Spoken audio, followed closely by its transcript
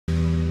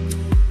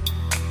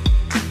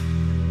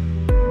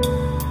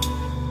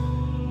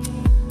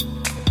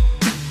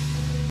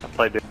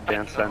play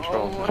Dance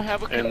Central Oh, I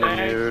have a in the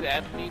connect, nude.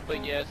 sadly,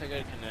 but yes, I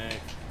gotta connect.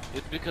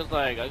 It's because,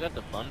 like, I got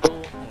the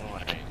bundle.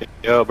 Like...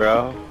 Yo,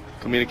 bro.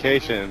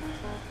 Communication,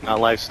 not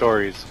life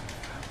stories.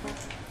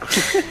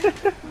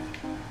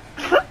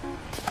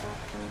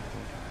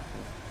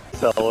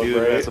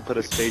 Dude has to put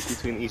a space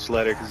between each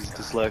letter because he's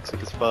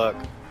dyslexic as fuck.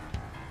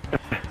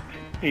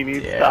 He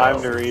needs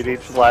time to read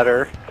each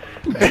letter.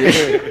 He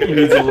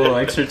needs a little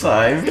extra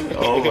time.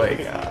 Oh my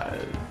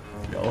god.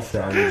 Y'all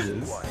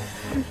savages.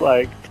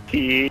 Like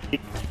T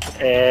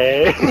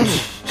A.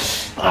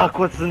 Fuck,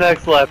 what's the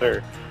next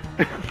letter?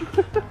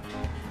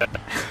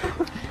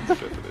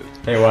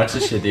 Hey, watch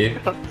this shit, dude.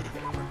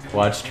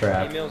 Watch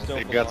Trap.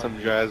 They got some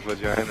dry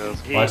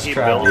vaginas. Watch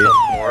Trap, dude.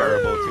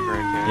 Horrible to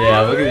Grand Canyon.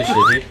 Yeah, look at this shit,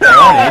 dude. I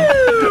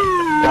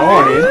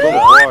want in. Build a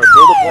bar,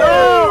 build a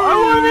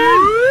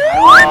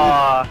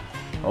bar.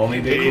 Only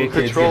the Can you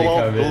cool kids control gonna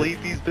alt come in.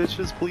 delete these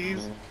bitches,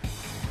 please?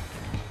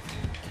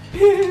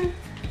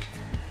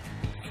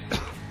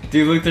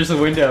 Dude, look, there's a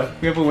window.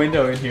 We have a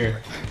window in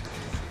here.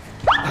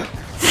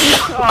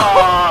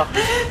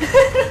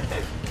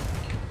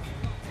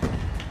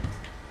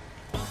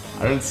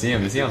 I don't see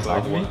him. Is he on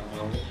top of me?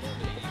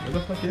 Where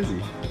the fuck is he?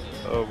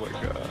 Oh my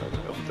god,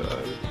 I'm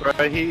done.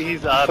 Right,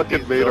 he's up.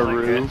 Fucking made a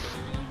roof.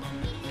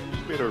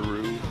 Made a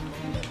roof.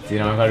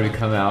 Dude, I'm about to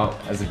come out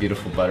as a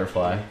beautiful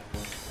butterfly.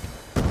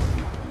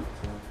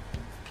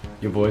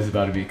 Your boy's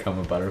about to become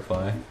a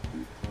butterfly.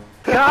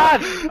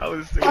 God! I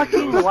was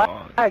Fucking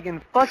lag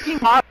and fucking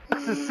Ox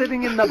is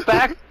sitting in the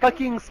back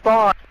fucking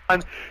spawn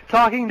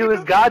talking to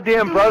his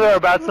goddamn brother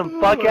about some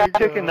fuck-ass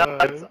chicken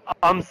nuts.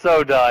 I'm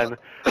so done.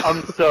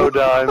 I'm so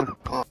done.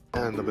 Oh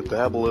man, the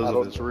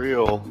metabolism is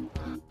real.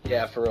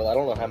 Yeah, for real. I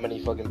don't know how many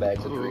fucking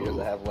bags of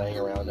Doritos I have laying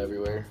around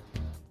everywhere.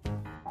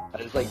 I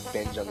just like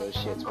binge on those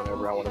shits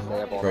whenever I want to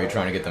stay up all Bro, you night.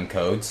 trying to get them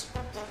codes?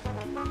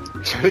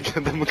 Trying to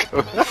get them a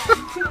code.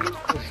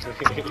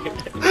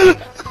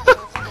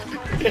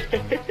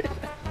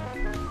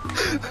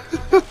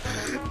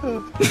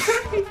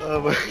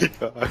 Oh my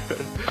god.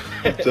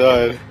 I'm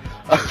done.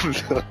 I'm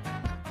done.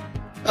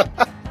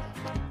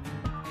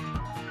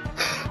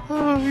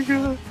 Oh my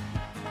god.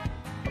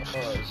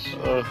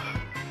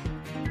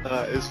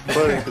 It's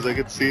funny because I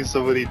could see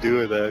somebody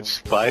doing that.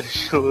 Just buy a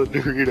shitload of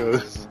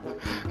Doritos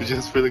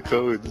just for the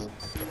codes.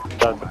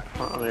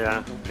 Oh,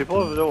 yeah.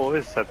 People have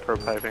always said pro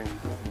piping.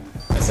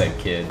 I said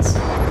kids.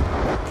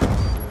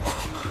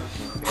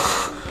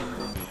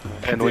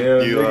 And when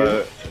Damn, you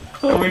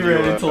we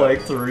ran into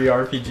like 3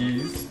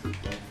 RPGs.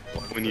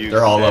 when you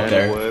They're all sand up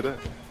there. wood,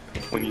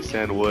 when you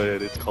sand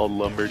wood, it's called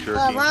lumber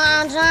jerky.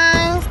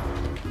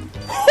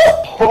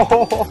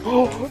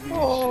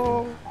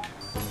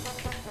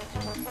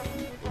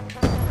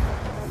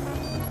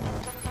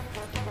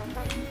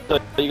 So,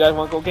 you guys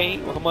want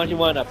cocaine? How much you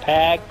want a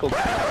pack?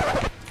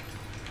 Cocaine?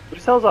 Who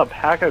sells a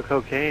pack of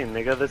cocaine,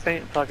 nigga? This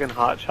ain't fucking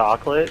hot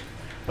chocolate.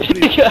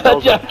 Nobody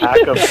sells a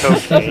pack of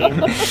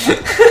cocaine.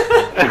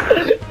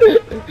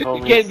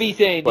 You can't be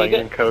saying,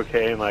 slinging nigga.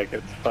 cocaine like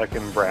it's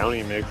fucking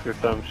brownie mix or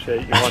some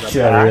shit. You want a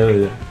Yeah, pack?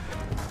 really.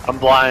 I'm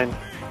blind.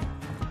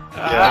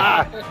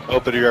 Yeah.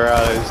 Open your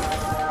eyes.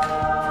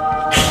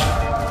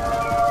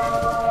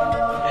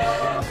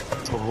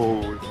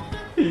 Oh.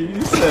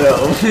 You said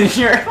open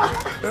your eyes.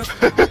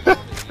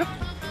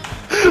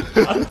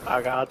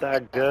 I got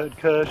that good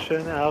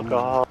cushion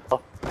alcohol.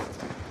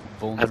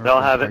 I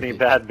don't have any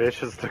bad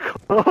bitches to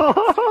call.